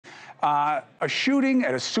A shooting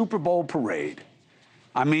at a Super Bowl parade.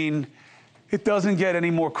 I mean, it doesn't get any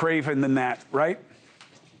more craven than that, right?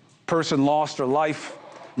 Person lost her life,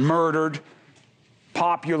 murdered,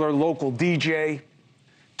 popular local DJ,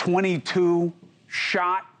 22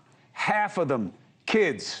 shot, half of them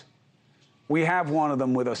kids. We have one of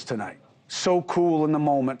them with us tonight. So cool in the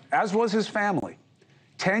moment, as was his family.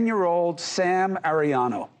 10-year-old Sam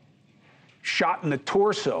Arellano, shot in the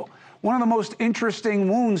torso. One of the most interesting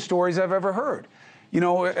wound stories I've ever heard. You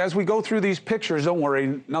know, as we go through these pictures, don't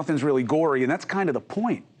worry, nothing's really gory, and that's kind of the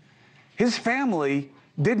point. His family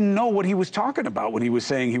didn't know what he was talking about when he was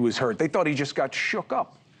saying he was hurt. They thought he just got shook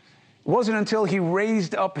up. It wasn't until he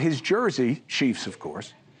raised up his jersey, Chiefs of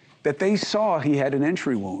course, that they saw he had an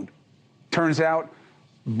entry wound. Turns out,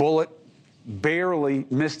 bullet barely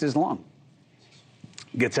missed his lung.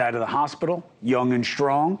 Gets out of the hospital, young and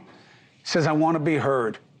strong, says, I want to be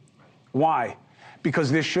heard. Why?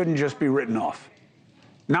 Because this shouldn't just be written off.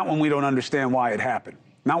 Not when we don't understand why it happened.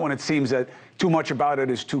 Not when it seems that too much about it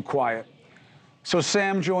is too quiet. So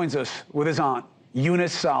Sam joins us with his aunt,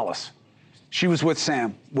 Eunice Salas. She was with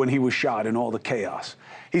Sam when he was shot in all the chaos.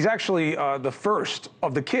 He's actually the first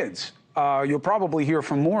of the kids. You'll probably hear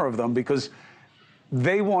from more of them because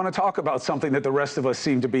they want to talk about something that the rest of us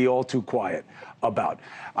seem to be all too quiet about.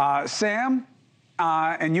 Sam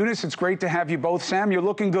and Eunice, it's great to have you both. Sam, you're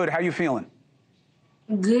looking good. How you feeling?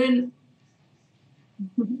 Good.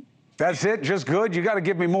 That's it? Just good? You got to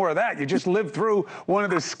give me more of that. You just lived through one of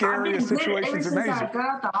the scariest situations. Ever since Amazing. I got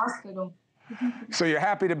out the hospital. So you're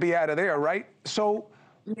happy to be out of there, right? So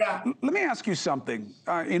Yeah. let me ask you something.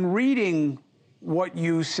 In reading what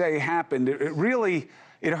you say happened, it really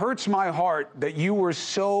hurts my heart that you were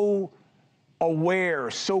so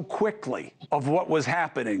aware so quickly of what was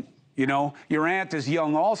happening. You know, your aunt is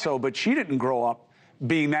young also, but she didn't grow up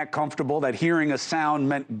being that comfortable that hearing a sound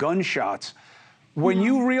meant gunshots. When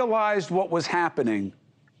you realized what was happening,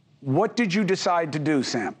 what did you decide to do,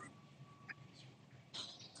 Sam?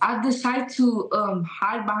 I decided to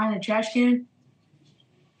hide behind a trash can.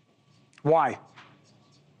 Why?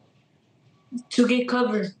 To get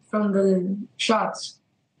cover from the shots.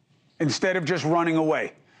 Instead of just running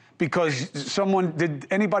away? Because did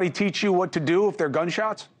anybody teach you what to do if they're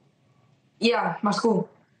gunshots? Yeah, my school.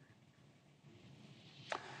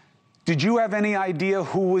 Did you have any idea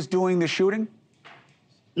who was doing the shooting?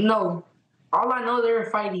 No. All I know, they were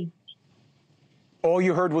fighting. All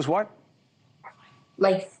you heard was what?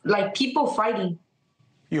 Like people fighting.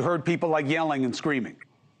 You heard people like yelling and screaming?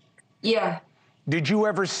 Yeah. Did you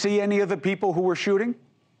ever see any of the people who were shooting?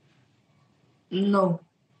 No.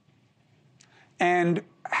 And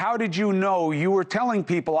how did you know? You were telling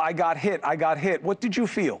people, I got hit, I got hit. What did you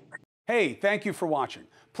feel? Hey, thank you for watching.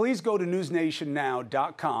 Please go to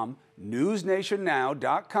newsnationnow.com,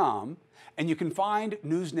 newsnationnow.com, and you can find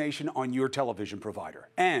NewsNation on your television provider.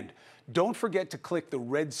 And don't forget to click the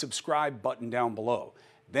red subscribe button down below.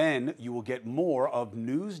 Then you will get more of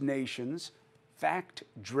NewsNation's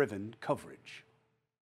fact-driven coverage.